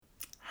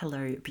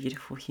Hello,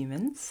 beautiful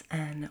humans,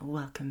 and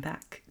welcome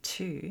back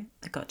to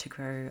the Got to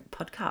Grow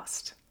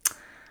podcast.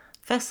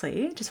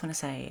 Firstly, I just want to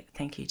say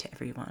thank you to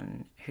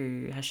everyone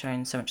who has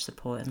shown so much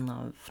support and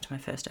love to my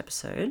first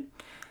episode. It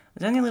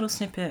was only a little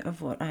snippet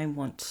of what I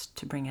want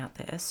to bring out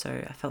there,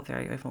 so I felt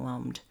very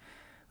overwhelmed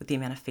with the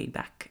amount of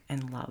feedback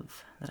and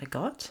love that I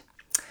got.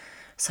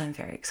 So I'm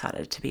very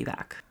excited to be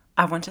back.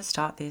 I want to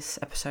start this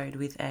episode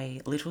with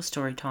a little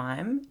story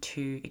time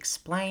to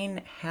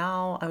explain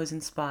how I was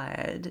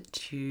inspired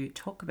to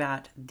talk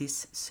about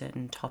this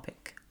certain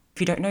topic.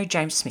 If you don't know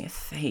James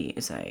Smith, he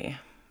is a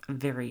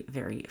very,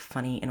 very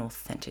funny and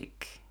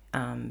authentic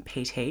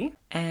PT,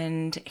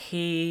 and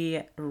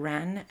he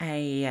ran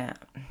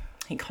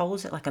he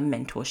calls it like a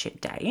mentorship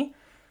day.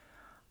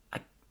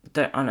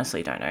 I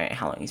honestly don't know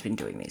how long he's been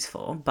doing these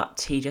for,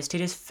 but he just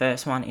did his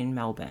first one in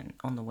Melbourne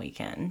on the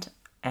weekend,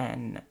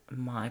 and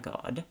my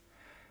God,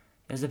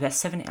 it was the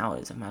best 7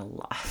 hours of my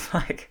life.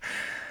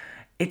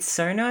 It's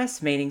so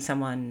nice meeting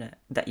someone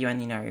that you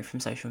only know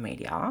from social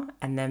media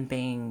and then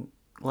being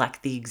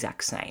like the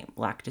exact same,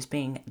 like just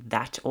being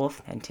that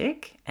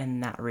authentic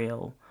and that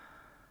real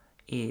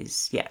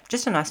is,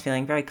 just a nice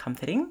feeling, very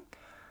comforting.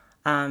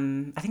 I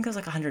think there was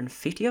like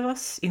 150 of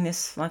us in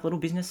this like little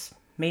business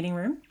meeting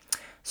room.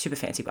 Super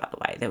fancy, by the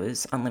way. There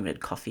was unlimited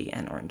coffee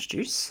and orange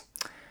juice.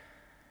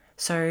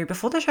 So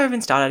before the show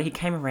even started, he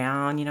came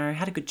around,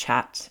 had a good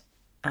chat.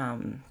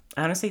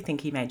 I honestly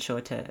think he made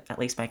sure to at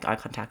least make eye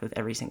contact with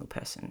every single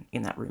person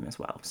in that room as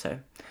well. So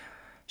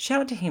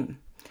shout out to him.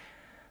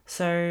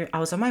 So I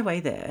was on my way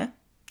there.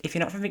 If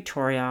you're not from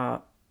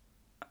Victoria,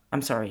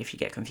 I'm sorry if you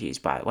get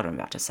confused by what I'm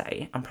about to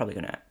say. I'm probably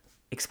going to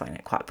explain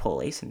it quite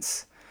poorly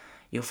since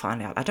you'll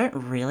find out I don't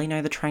really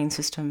know the train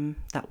system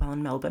that well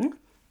in Melbourne.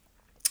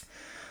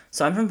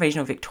 So I'm from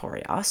regional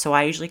Victoria, so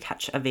I usually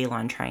catch a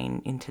V-Line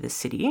train into the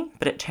city,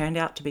 but it turned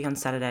out to be on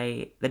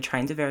Saturday, the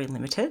trains are very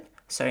limited.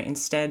 So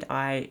instead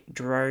I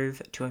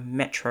drove to a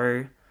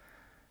metro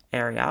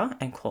area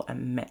and caught a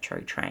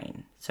metro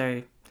train.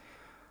 So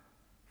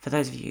for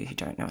those of you who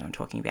don't know what I'm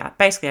talking about,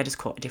 basically I just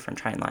caught a different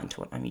train line to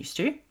what I'm used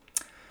to.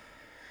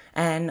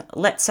 And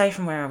let's say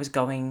from where I was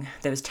going,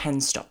 there was 10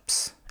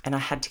 stops and I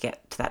had to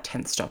get to that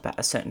 10th stop at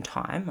a certain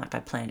time. Like I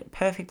planned it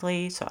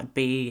perfectly, so I'd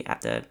be at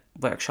the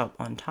workshop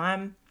on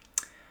time.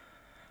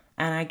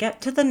 And I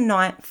get to the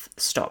 9th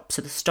stop,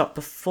 so the stop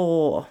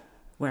before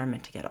where I'm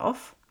meant to get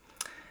off.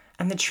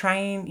 And the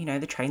train,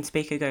 the train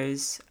speaker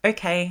goes,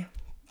 okay,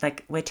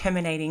 like we're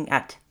terminating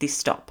at this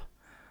stop.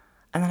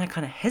 And then I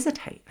kind of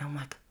hesitate. And I'm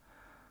like,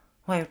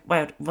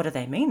 wait, what do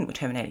they mean we're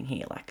terminating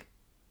here? Like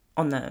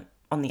on the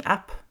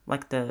app,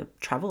 like the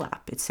travel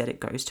app, it said it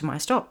goes to my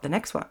stop, the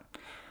next one.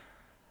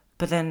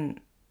 But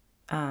then,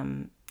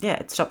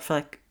 it stopped for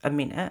like a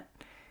minute.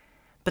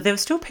 But there were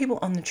still people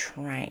on the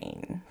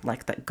train,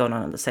 like that got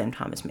on at the same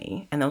time as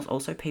me. And there was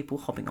also people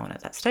hopping on at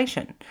that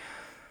station.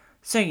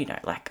 So,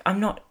 I'm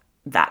not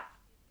that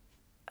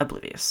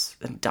oblivious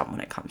and dumb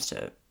when it comes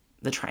to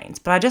the trains.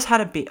 But I just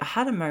had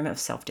a moment of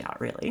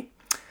self-doubt, really.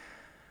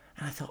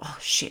 And I thought, oh,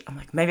 shit. I'm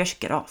like, maybe I should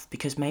get off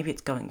because maybe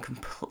it's going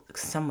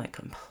somewhere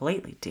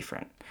completely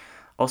different.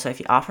 Also, if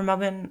you are from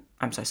Melbourne,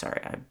 I'm so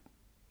sorry.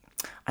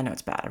 I know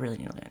it's bad. I really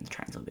need to learn the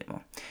trains a little bit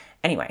more.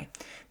 Anyway,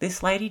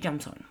 this lady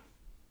jumps on.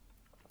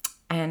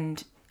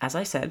 And as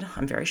I said,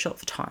 I'm very short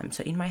for time.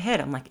 So in my head,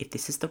 I'm like, if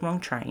this is the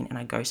wrong train and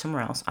I go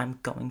somewhere else, I'm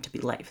going to be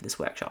late for this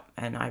workshop.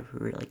 And I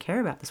really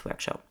care about this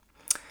workshop.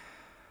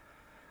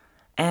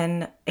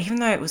 And even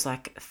though it was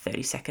like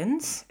 30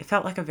 seconds, it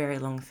felt like a very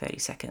long 30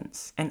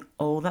 seconds. And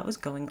all that was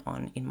going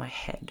on in my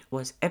head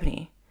was,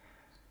 Ebony,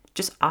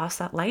 just ask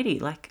that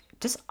lady,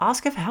 just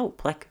ask her for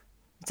help.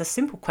 It's a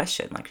simple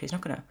question. She's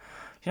not gonna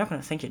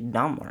think you're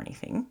dumb or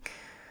anything.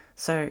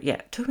 So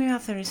it took me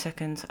about 30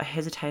 seconds. I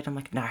hesitated. I'm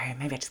like, no,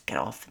 maybe I just get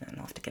off and then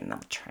I'll have to get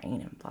another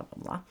train and blah,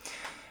 blah, blah.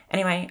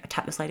 Anyway, I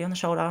tapped this lady on the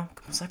shoulder.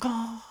 I was like,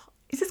 oh,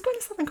 is this going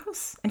to Southern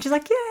Cross? And she's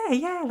like,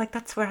 yeah,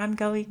 that's where I'm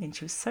going. And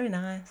she was so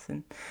nice.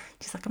 And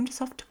she's like, I'm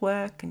just off to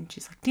work. And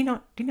she's like, do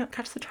you not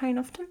catch the train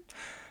often?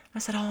 I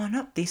said, oh,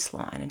 not this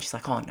line. And she's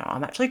like, oh no,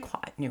 I'm actually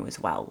quite new as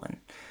well. And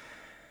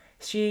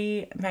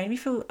she made me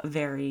feel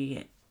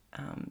very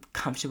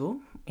comfortable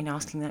in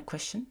asking that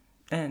question.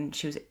 And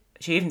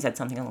she even said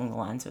something along the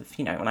lines of,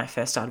 when I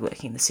first started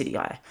working in the city,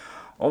 I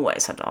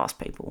always had to ask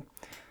people.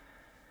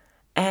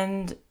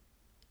 And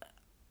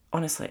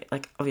honestly,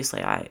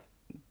 obviously I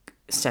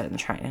stayed in the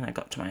train and I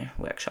got to my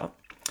workshop.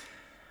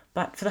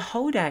 But for the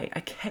whole day, I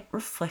kept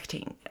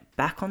reflecting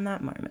back on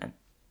that moment.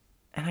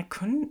 And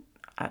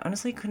I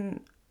honestly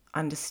couldn't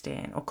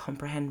understand or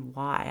comprehend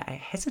why I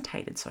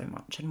hesitated so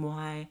much and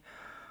why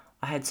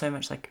I had so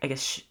much,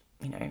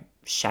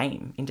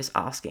 shame in just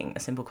asking a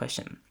simple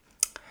question.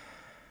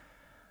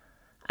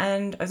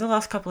 And over the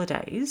last couple of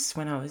days,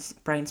 when I was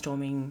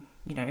brainstorming,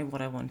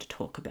 what I wanted to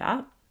talk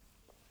about,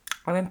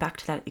 I went back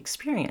to that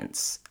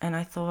experience and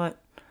I thought,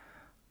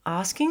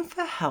 asking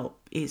for help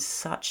is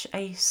such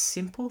a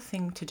simple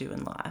thing to do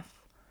in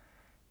life,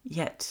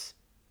 yet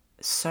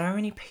so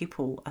many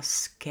people are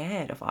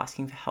scared of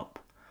asking for help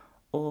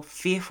or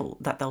fearful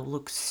that they'll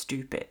look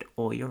stupid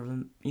or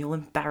you'll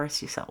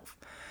embarrass yourself.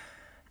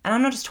 And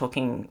I'm not just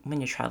talking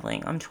when you're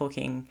traveling. I'm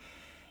talking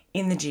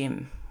in the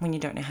gym when you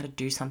don't know how to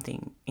do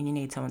something and you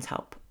need someone's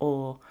help,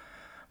 or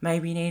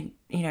maybe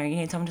you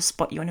need someone to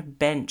spot you on a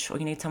bench, or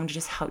you need someone to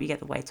just help you get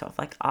the weights off.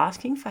 Like,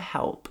 asking for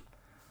help,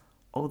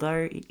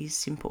 although it is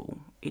simple,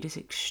 it is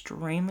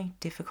extremely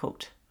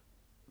difficult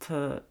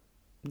for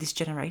this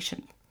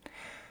generation.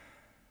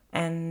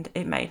 And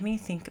it made me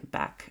think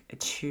back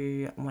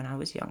to when I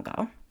was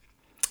younger.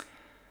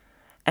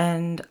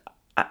 And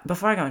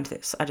before I go into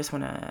this, I just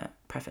want to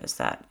preface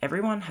that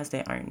everyone has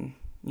their own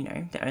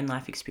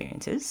life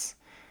experiences.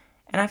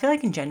 And I feel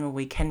like in general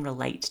we can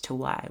relate to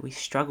why we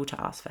struggle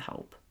to ask for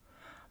help.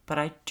 But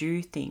I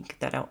do think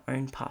that our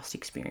own past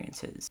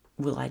experiences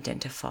will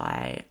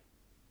identify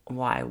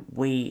why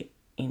we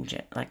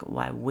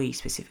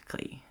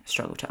specifically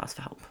struggle to ask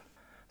for help.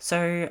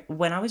 So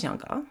when I was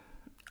younger,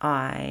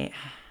 I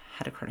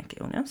had a chronic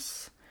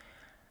illness,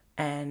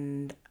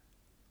 and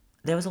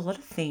there was a lot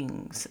of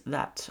things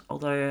that,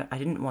 although I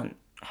didn't want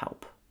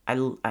help, I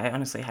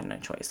honestly had no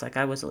choice. Like,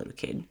 I was a little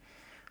kid.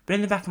 But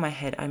in the back of my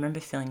head, I remember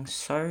feeling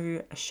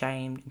so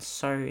ashamed and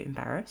so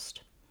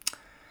embarrassed.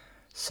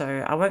 So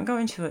I won't go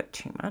into it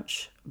too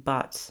much,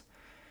 but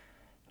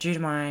due to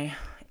my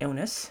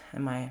illness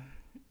and my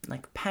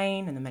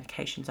pain and the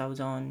medications I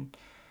was on,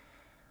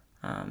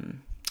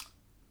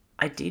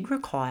 I did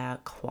require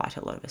quite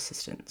a lot of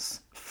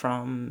assistance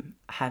from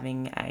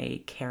having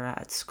a carer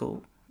at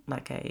school,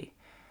 like a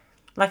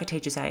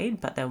teacher's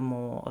aide, but they were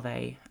more of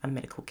a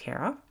medical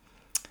carer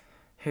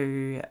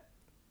who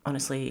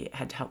honestly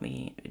had to help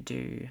me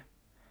do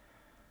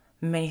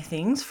many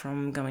things,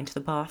 from going to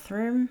the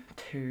bathroom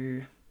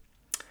to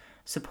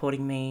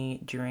supporting me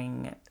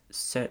during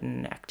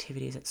certain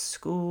activities at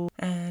school.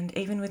 And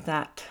even with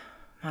that,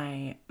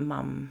 my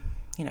mum,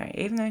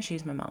 even though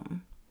she's my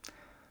mum,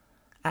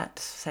 at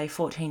say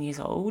 14 years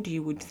old,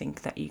 you would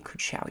think that you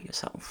could shower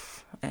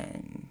yourself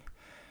and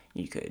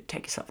you could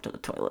take yourself to the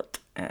toilet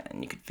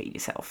and you could feed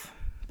yourself.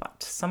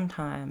 But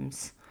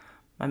sometimes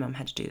my mum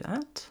had to do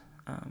that.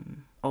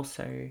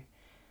 Also,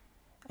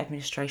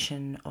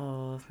 administration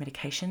of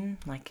medication,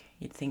 like,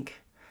 you'd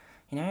think,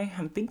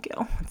 I'm a big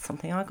girl, it's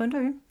something I can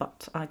do,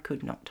 but I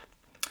could not.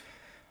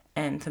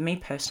 And for me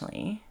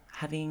personally,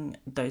 having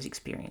those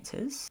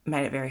experiences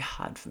made it very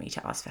hard for me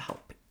to ask for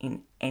help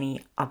in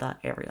any other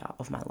area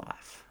of my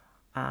life.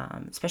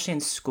 Especially in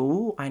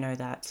school, I know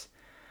that,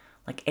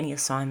 like, any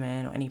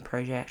assignment or any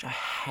project, I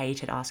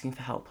hated asking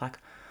for help. Like,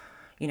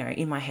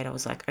 in my head I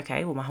was like,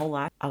 okay, well, my whole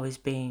life I was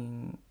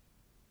being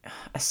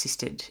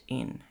assisted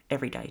in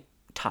everyday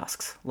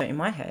tasks. Like, in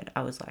my head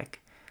I was like,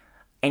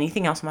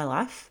 anything else in my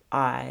life,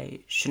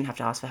 I shouldn't have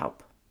to ask for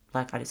help.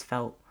 Like, I just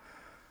felt,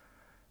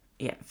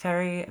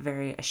 very,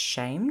 very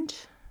ashamed.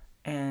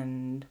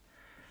 And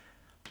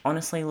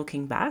honestly,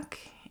 looking back,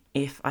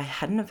 if I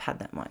hadn't have had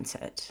that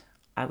mindset,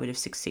 I would have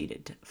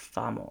succeeded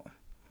far more.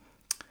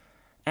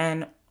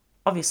 And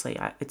obviously,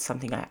 it's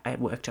something I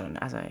worked on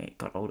as I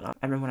got older.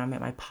 I remember when I met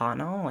my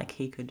partner, like,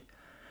 he could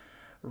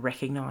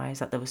recognize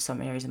that there was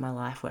some areas in my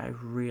life where I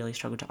really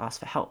struggled to ask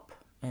for help.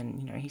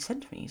 And, he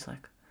said to me, he's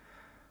like,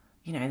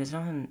 there's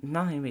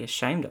nothing to be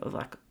ashamed of.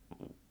 Like,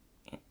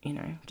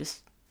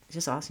 just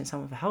asking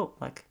someone for help.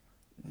 Like,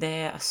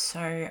 there are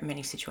so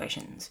many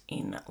situations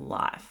in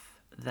life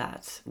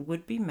that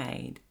would be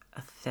made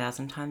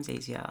 1,000 times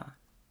easier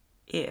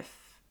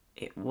if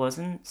it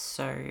wasn't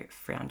so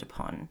frowned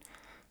upon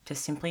to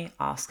simply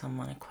ask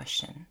someone a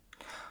question,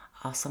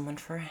 ask someone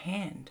for a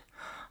hand,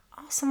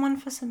 ask someone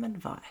for some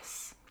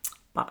advice.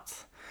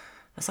 But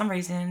for some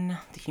reason,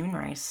 the human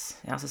race,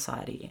 our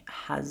society,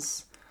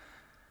 has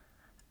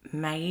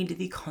made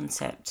the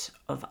concept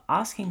of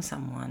asking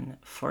someone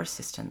for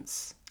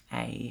assistance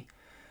a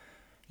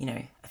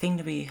thing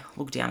to be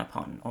looked down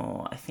upon,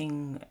 or a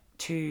thing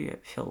to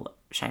feel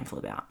shameful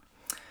about.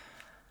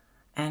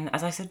 And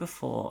as I said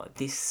before,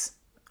 this,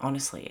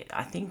 honestly,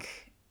 I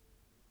think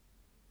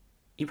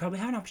you probably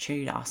have an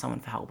opportunity to ask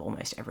someone for help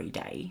almost every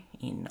day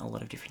in a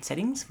lot of different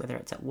settings, whether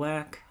it's at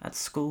work, at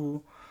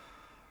school,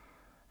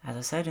 as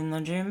I said, in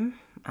the gym,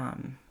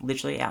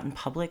 literally out in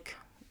public,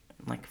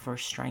 like for a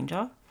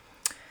stranger.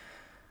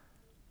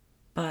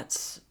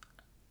 But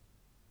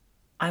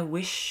I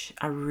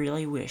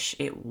really wish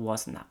it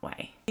wasn't that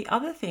way. The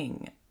other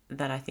thing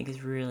that I think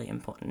is really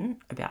important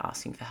about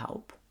asking for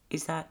help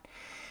is that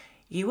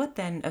you are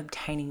then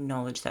obtaining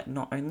knowledge that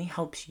not only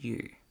helps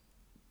you,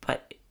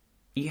 but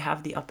you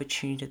have the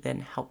opportunity to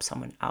then help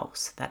someone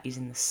else that is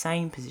in the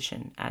same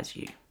position as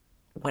you.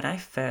 When I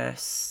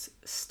first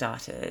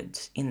started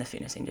in the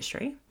fitness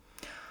industry,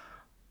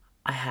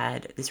 I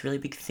had this really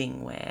big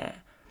thing where,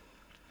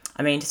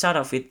 to start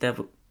off with,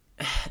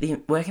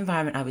 the work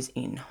environment I was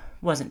in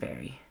wasn't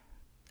very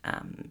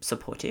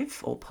supportive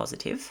or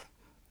positive,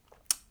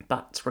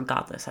 but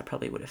regardless, I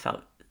probably would have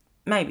felt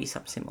maybe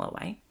some similar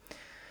way.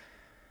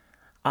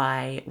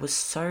 I was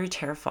so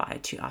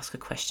terrified to ask a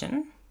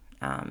question.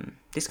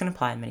 This can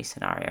apply in many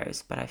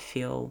scenarios, but I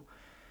feel,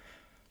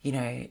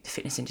 the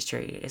fitness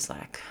industry is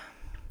like,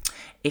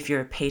 if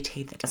you're a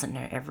PT that doesn't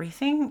know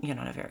everything, you're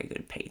not a very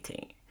good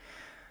PT.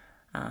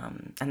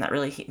 And that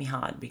really hit me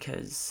hard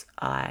because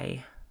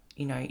I,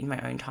 in my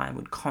own time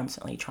would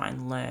constantly try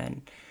and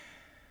learn,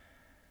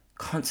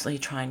 constantly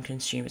try and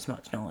consume as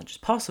much knowledge as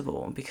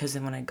possible, because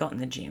then when I got in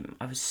the gym,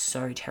 I was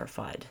so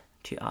terrified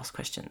to ask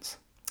questions.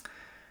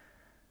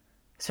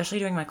 Especially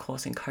during my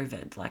course in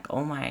COVID, like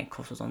all my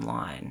course was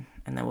online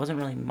and there wasn't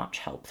really much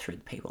help through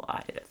the people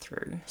I did it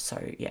through.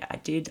 So yeah, I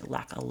did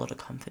lack a lot of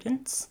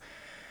confidence.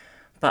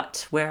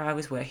 But where I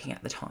was working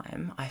at the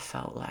time, I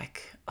felt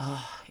like,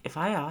 if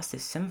I ask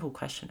this simple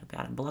question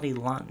about a bloody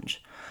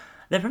lunge,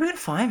 they're probably going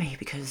to fire me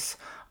because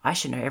I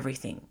should know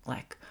everything.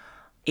 Like,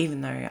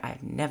 even though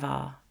I've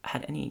never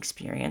had any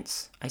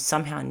experience, I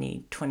somehow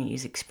need 20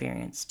 years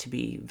experience to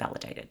be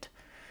validated.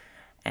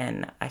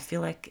 And I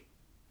feel like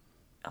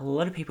a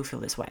lot of people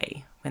feel this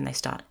way when they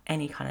start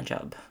any kind of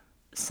job.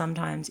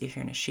 Sometimes if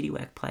you're in a shitty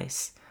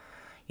workplace,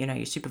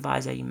 your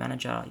supervisor, your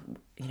manager,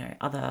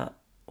 other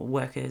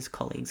workers,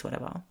 colleagues,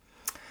 whatever,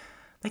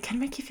 they can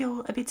make you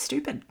feel a bit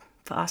stupid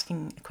for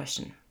asking a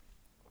question.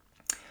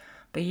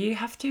 But you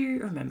have to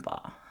remember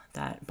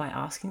that by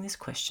asking this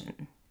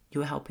question,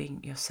 you're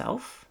helping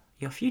yourself,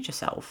 your future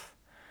self,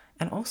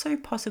 and also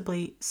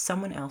possibly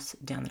someone else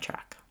down the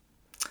track.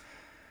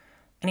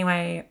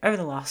 Anyway, over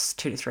the last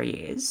 2 to 3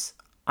 years,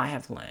 I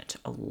have learnt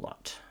a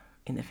lot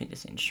in the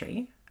fitness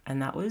industry,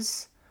 and that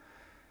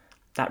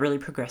really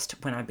progressed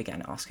when I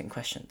began asking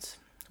questions.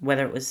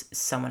 Whether it was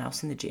someone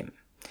else in the gym,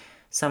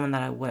 someone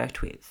that I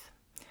worked with.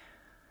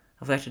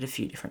 I've worked at a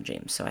few different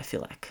gyms, so I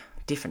feel like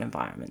different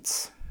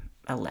environments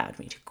allowed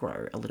me to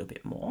grow a little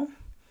bit more.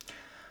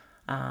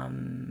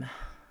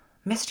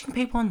 Messaging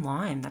people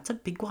online, that's a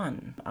big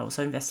one. I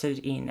also invested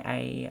in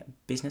a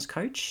business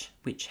coach,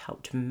 which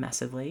helped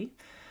massively.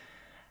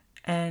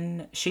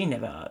 And she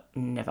never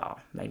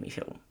made me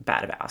feel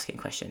bad about asking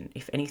a question.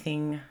 If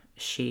anything,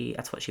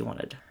 that's what she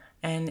wanted.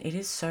 And it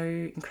is so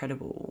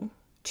incredible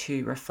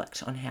to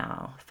reflect on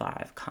how far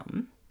I've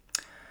come.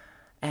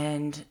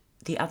 And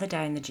the other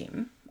day in the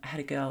gym, I had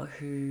a girl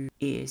who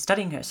is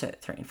studying her Cert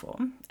 3 and 4,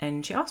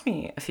 and she asked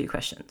me a few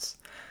questions.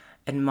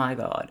 And my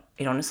God,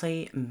 it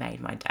honestly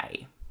made my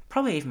day,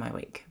 probably even my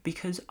week,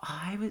 because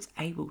I was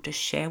able to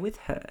share with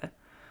her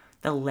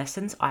the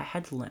lessons I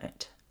had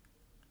learnt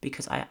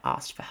because I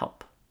asked for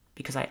help,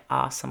 because I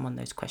asked someone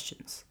those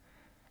questions.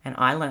 And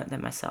I learnt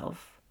them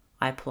myself.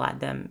 I applied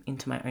them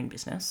into my own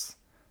business.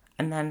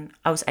 And then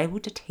I was able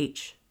to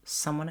teach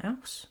someone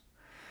else.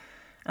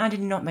 And I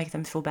did not make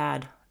them feel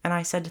bad. And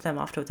I said to them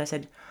afterwards, I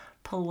said,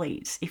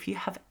 please, if you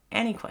have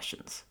any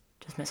questions,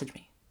 just message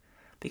me.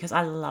 Because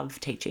I love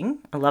teaching.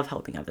 I love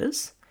helping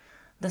others.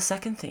 The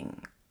second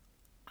thing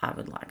I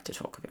would like to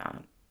talk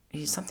about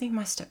is something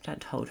my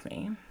stepdad told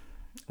me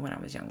when I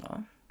was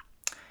younger.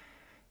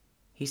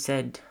 He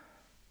said,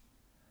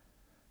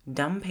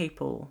 dumb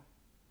people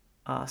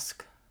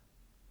ask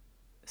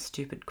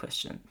stupid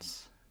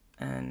questions,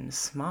 and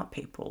smart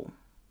people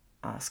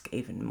ask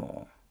even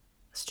more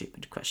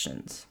stupid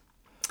questions.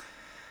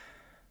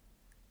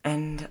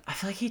 And I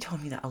feel like he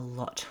told me that a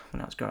lot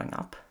when I was growing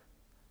up,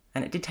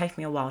 and it did take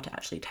me a while to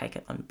actually take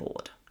it on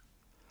board.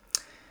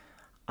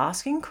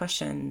 Asking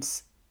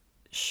questions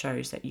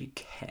shows that you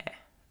care,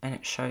 and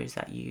it shows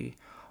that you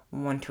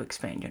want to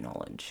expand your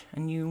knowledge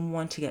and you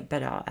want to get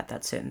better at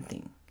that certain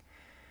thing.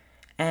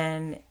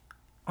 And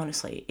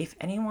honestly, if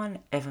anyone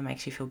ever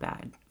makes you feel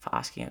bad for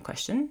asking a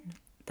question,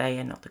 they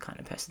are not the kind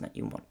of person that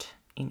you want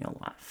in your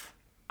life.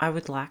 I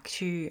would like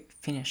to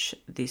finish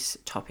this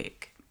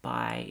topic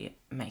by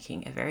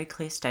making a very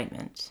clear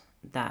statement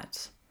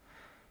that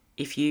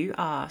if you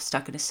are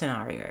stuck in a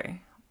scenario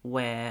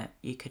where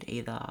you could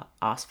either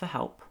ask for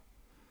help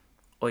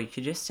or you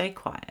could just stay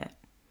quiet,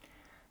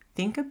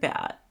 think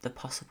about the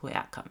possible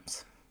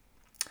outcomes.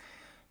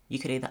 You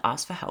could either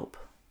ask for help,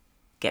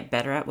 get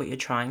better at what you're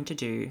trying to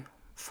do,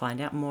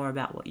 find out more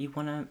about what you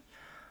want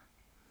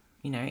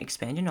to,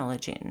 expand your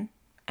knowledge in,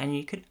 and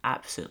you could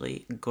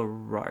absolutely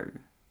grow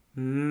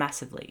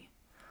massively.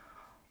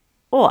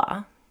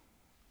 Or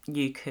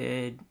you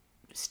could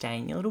stay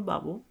in your little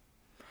bubble,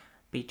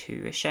 be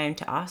too ashamed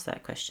to ask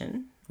that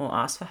question or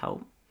ask for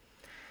help,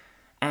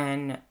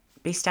 and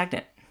be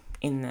stagnant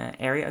in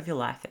the area of your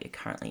life that you're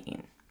currently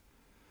in.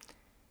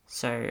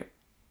 So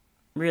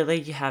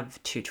really you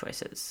have two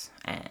choices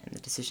and the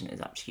decision is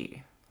up to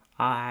you.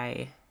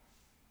 I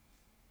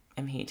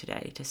am here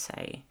today to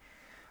say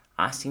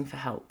asking for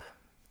help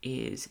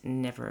is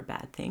never a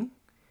bad thing.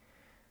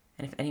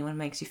 And if anyone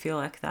makes you feel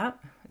like that,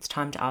 it's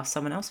time to ask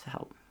someone else for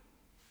help.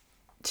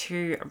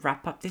 To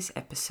wrap up this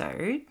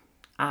episode,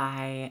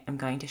 I am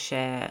going to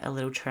share a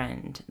little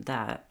trend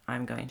that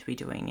I'm going to be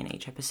doing in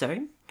each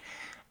episode.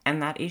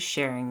 And that is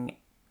sharing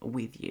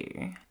with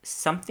you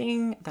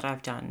something that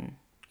I've done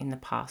in the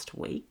past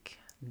week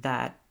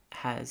that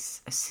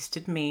has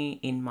assisted me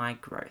in my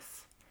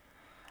growth.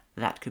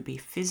 That could be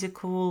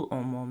physical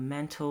or more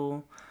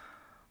mental.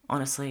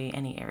 Honestly,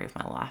 any area of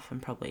my life,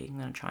 I'm probably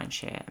going to try and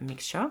share a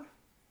mixture.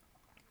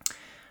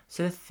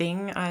 So the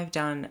thing I've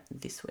done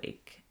this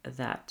week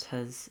that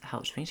has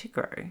helped me to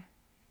grow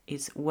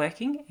is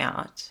working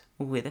out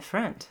with a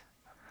friend.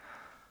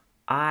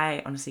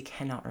 I honestly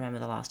cannot remember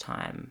the last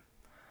time.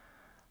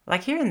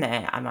 Like here and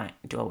there, I might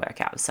do a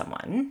workout with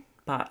someone,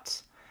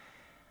 but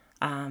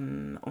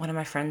one of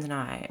my friends and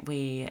I,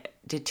 we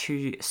did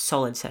 2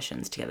 solid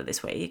sessions together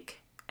this week,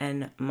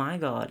 and my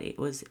God, it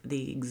was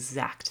the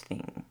exact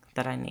thing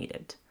that I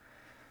needed.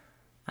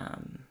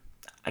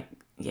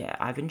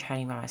 I've been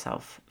training by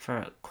myself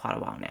for quite a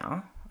while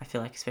now. I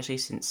feel like, especially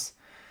since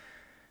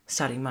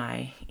starting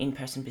my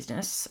in-person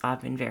business,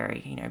 I've been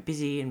very,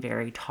 busy and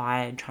very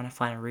tired, trying to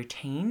find a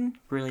routine,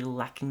 really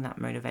lacking that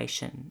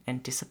motivation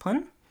and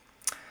discipline.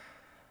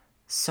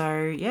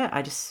 So yeah,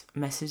 I just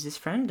messaged this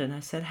friend and I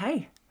said,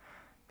 hey,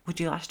 would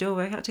you like to do a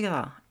workout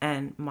together?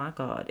 And my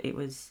God, it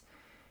was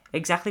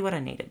exactly what I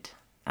needed.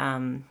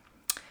 And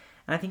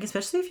I think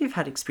especially if you've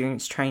had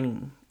experience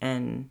training,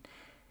 and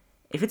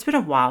if it's been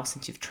a while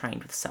since you've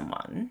trained with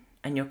someone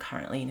and you're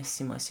currently in a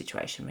similar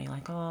situation where you're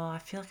like, oh, I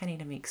feel like I need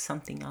to mix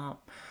something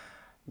up,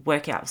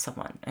 work out with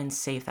someone and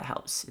see if that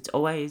helps. It's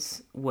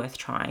always worth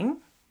trying.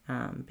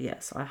 But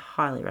yes, I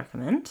highly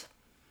recommend.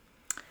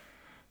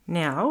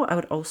 Now, I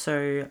would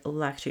also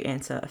like to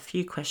answer a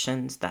few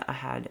questions that I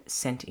had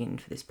sent in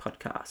for this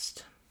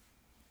podcast.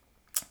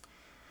 I'm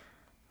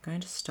going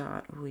to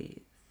start with,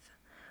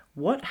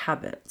 what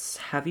habits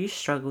have you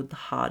struggled the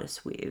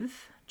hardest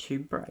with to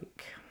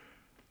break?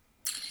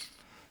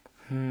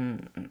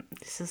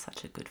 This is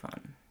such a good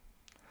one.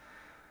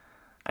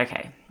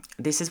 Okay,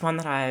 this is one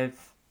that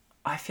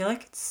I feel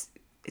like it's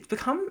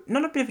become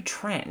not a bit of a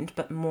trend,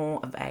 but more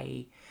of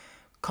a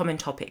common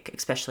topic,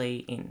 especially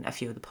in a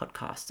few of the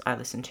podcasts I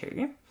listen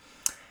to.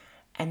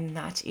 And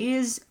that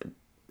is,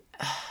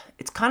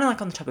 it's kind of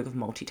like on the topic of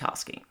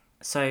multitasking.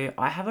 So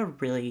I have a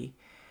really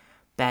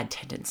bad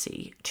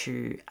tendency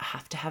to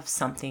have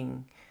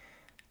something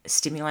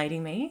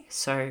stimulating me.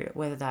 So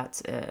whether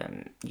that's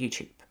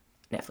YouTube,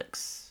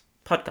 Netflix,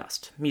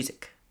 podcast,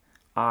 music,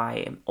 I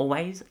am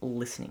always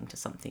listening to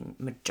something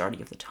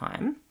majority of the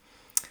time.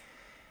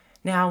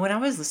 Now, when I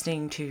was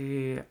listening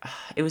to,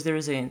 it was the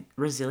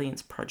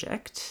Resilience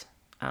Project,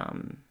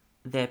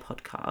 their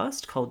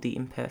podcast called The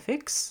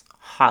Imperfects,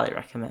 highly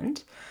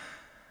recommend.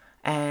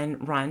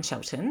 And Ryan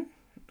Shelton,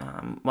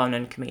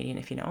 well-known comedian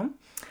if you know him,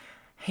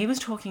 he was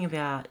talking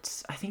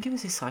about, I think it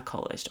was his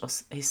psychologist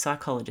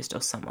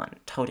or someone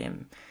told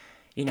him,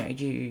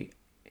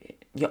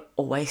 you're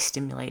always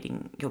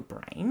stimulating your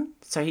brain.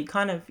 So he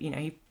kind of,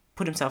 he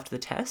put himself to the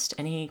test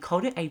and he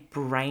called it a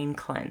brain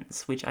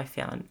cleanse, which I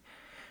found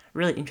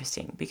really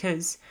interesting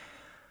because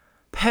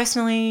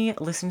personally,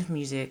 listening to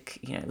music,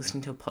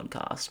 listening to a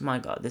podcast, my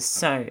God,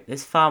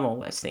 there's far more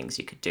worse things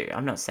you could do.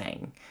 I'm not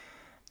saying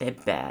they're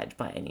bad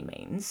by any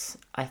means.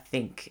 I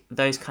think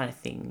those kind of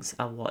things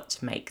are what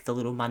make the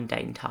little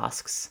mundane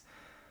tasks,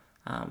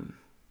 a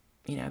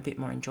bit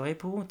more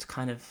enjoyable. It's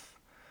kind of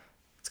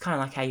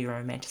like how you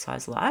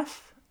romanticize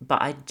life.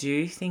 But I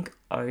do think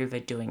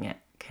overdoing it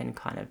can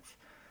kind of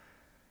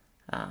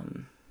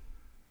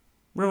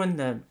ruin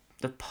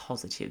the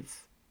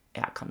positive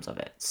outcomes of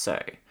it.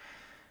 So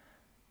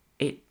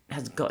it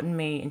has gotten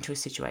me into a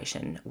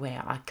situation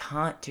where I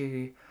can't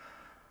even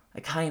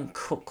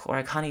cook, or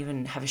I can't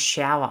even have a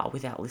shower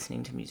without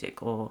listening to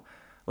music or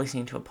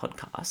listening to a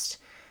podcast,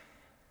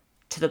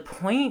 to the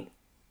point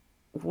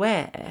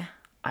where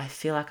I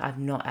feel like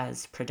I'm not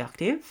as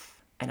productive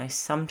and I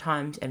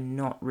sometimes am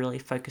not really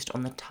focused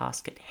on the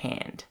task at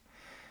hand.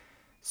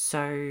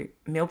 So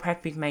meal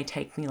prepping may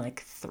take me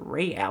like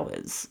 3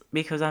 hours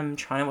because I'm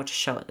trying to watch a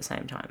show at the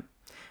same time,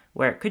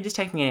 where it could just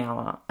take me an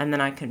hour and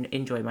then I can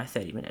enjoy my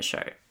 30-minute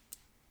show.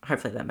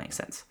 Hopefully that makes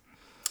sense.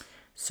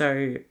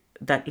 So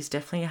that is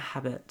definitely a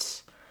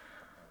habit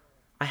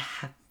I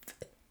have.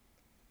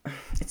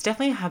 It's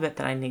definitely a habit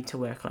that I need to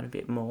work on a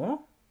bit more,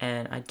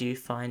 and I do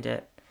find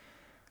it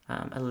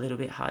a little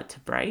bit hard to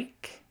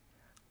break,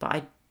 but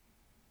I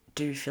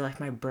do feel like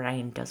my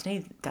brain does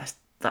need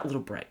that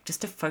little break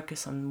just to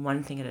focus on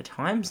one thing at a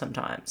time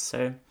sometimes.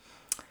 So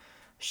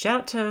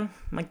shout out to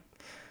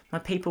my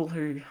people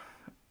who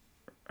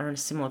are in a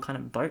similar kind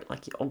of boat,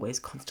 like you always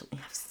constantly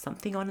have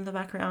something on in the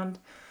background.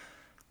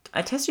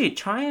 I test you,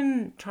 try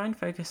and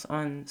focus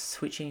on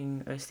switching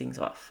those things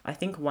off. I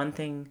think one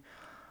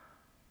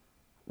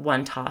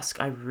task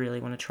I really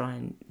want to try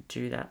and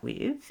do that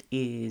with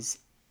is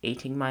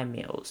eating my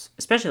meals,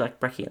 especially like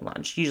brekkie and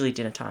lunch. Usually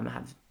dinner time I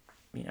have,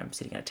 I'm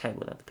sitting at a table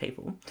with other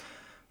people.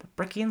 But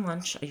brekkie and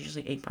lunch I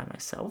usually eat by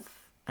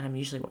myself, and I'm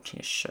usually watching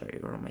a show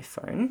or on my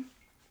phone.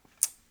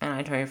 And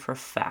I know for a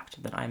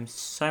fact that I'm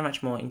so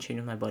much more in tune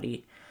with my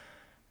body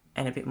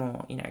and a bit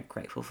more,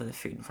 grateful for the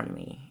food in front of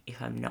me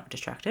if I'm not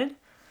distracted.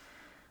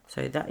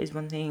 So that is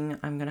one thing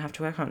I'm going to have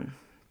to work on.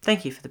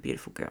 Thank you for the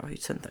beautiful girl who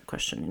sent that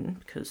question in,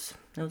 because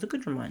it was a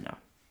good reminder.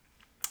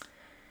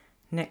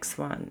 Next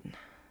one,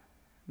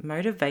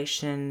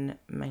 motivation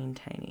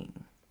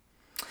maintaining.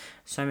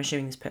 So I'm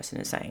assuming this person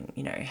is saying,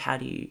 how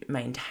do you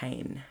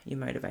maintain your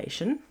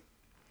motivation?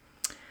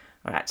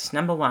 All right,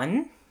 number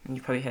one, and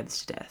you've probably heard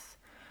this to death,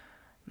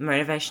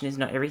 motivation is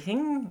not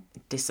everything.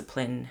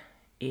 Discipline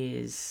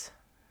is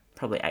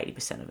probably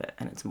 80% of it,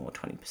 and it's more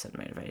 20%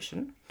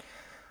 motivation.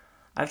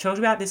 I've talked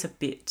about this a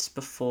bit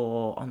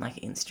before on like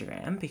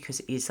Instagram because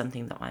it is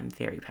something that I'm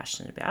very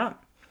passionate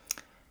about.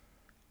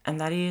 And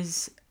that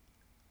is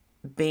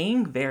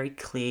being very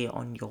clear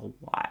on your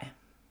why.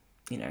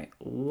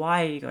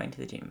 Why are you going to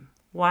the gym?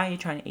 Why are you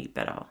trying to eat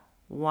better?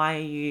 Why are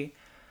you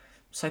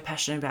so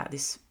passionate about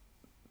this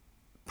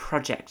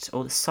project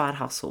or the side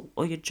hustle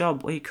or your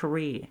job or your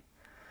career?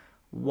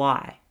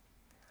 Why?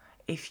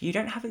 If you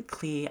don't have a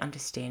clear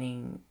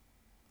understanding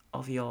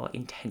of your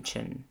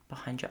intention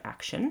behind your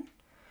action,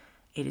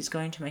 it is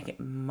going to make it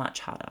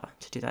much harder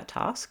to do that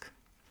task.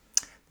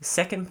 The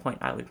second point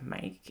I would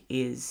make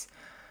is,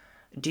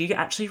 do you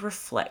actually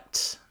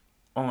reflect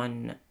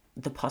on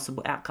the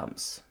possible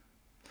outcomes?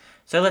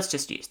 So let's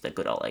just use the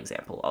good old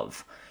example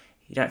of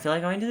you don't feel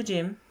like going to the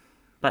gym,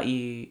 but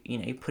you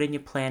put in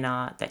your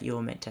planner that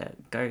you're meant to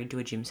go do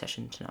a gym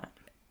session tonight.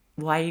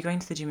 Why are you going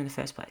to the gym in the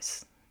first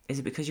place? Is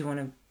it because you want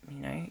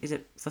to, is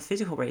it for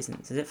physical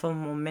reasons? Is it for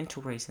more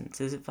mental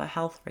reasons? Is it for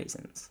health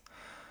reasons?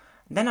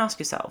 Then ask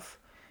yourself,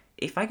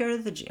 if I go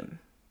to the gym,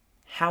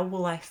 how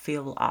will I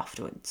feel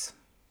afterwards?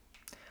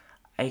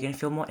 Are you going to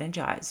feel more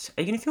energized?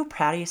 Are you going to feel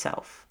proud of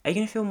yourself? Are you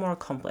going to feel more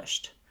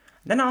accomplished?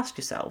 Then ask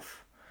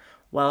yourself,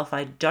 well, if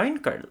I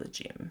don't go to the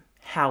gym,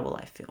 how will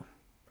I feel?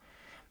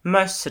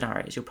 Most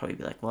scenarios, you'll probably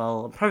be like,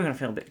 well, I'm probably going to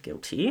feel a bit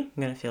guilty.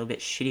 I'm going to feel a bit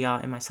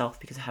shittier in myself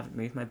because I haven't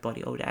moved my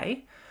body all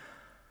day.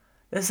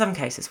 There's some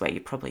cases where you're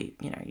probably,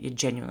 you're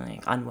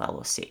genuinely unwell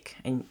or sick,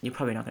 and you're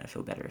probably not going to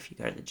feel better if you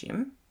go to the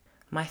gym.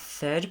 My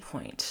third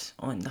point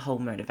on the whole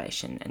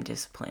motivation and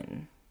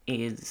discipline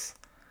is,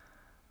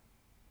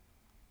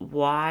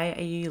 why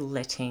are you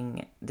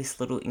letting this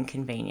little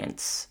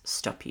inconvenience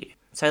stop you?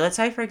 So let's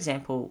say, for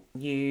example,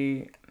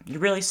 you're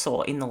really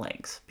sore in the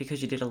legs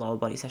because you did a lower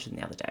body session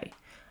the other day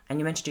and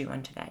you're meant to do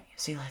one today.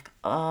 So you're like,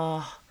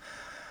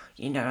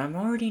 I'm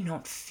already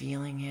not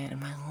feeling it and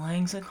my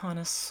legs are kind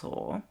of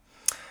sore.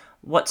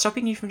 What's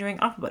stopping you from doing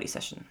upper body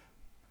session?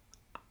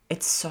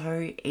 It's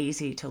so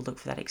easy to look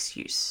for that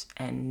excuse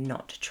and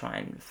not to try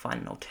and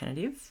find an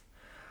alternative.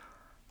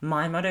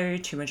 My motto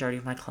to majority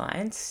of my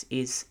clients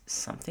is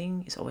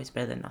something is always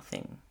better than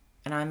nothing.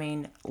 And I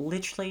mean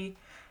literally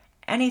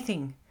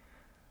anything.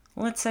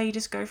 Let's say you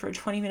just go for a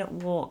 20-minute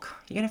walk.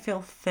 You're going to feel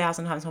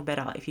 1,000 times more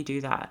better if you do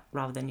that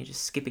rather than you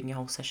just skipping your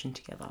whole session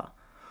together.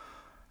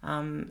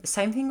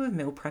 Same thing with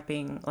meal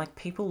prepping. Like,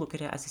 people look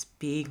at it as this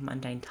big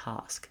mundane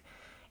task.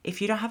 If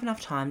you don't have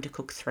enough time to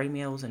cook 3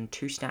 meals and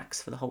 2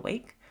 snacks for the whole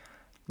week,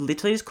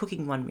 literally just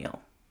cooking 1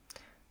 meal.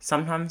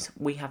 Sometimes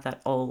we have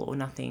that all or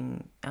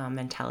nothing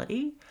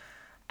mentality,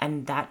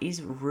 and that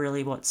is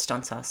really what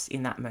stunts us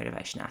in that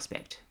motivation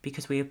aspect,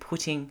 because we are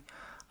putting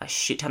a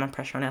shit ton of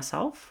pressure on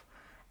ourselves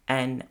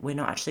and we're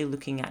not actually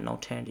looking at an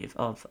alternative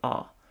of,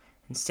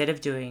 instead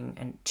of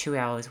doing 2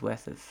 hours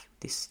worth of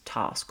this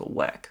task or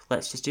work,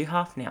 let's just do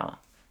half an hour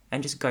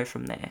and just go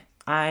from there.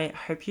 I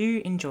hope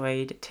you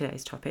enjoyed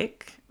today's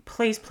topic.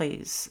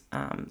 Please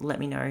let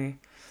me know.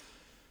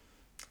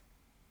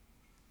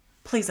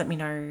 Please let me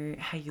know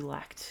how you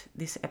liked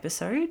this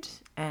episode,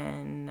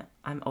 and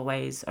I'm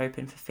always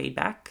open for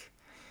feedback.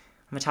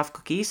 I'm a tough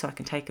cookie, so I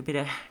can take a bit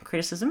of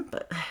criticism,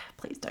 but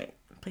please don't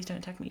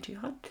attack me too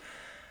hard.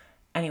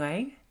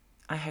 Anyway,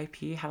 I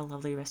hope you have a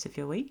lovely rest of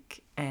your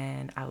week,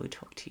 and I will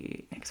talk to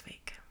you next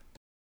week.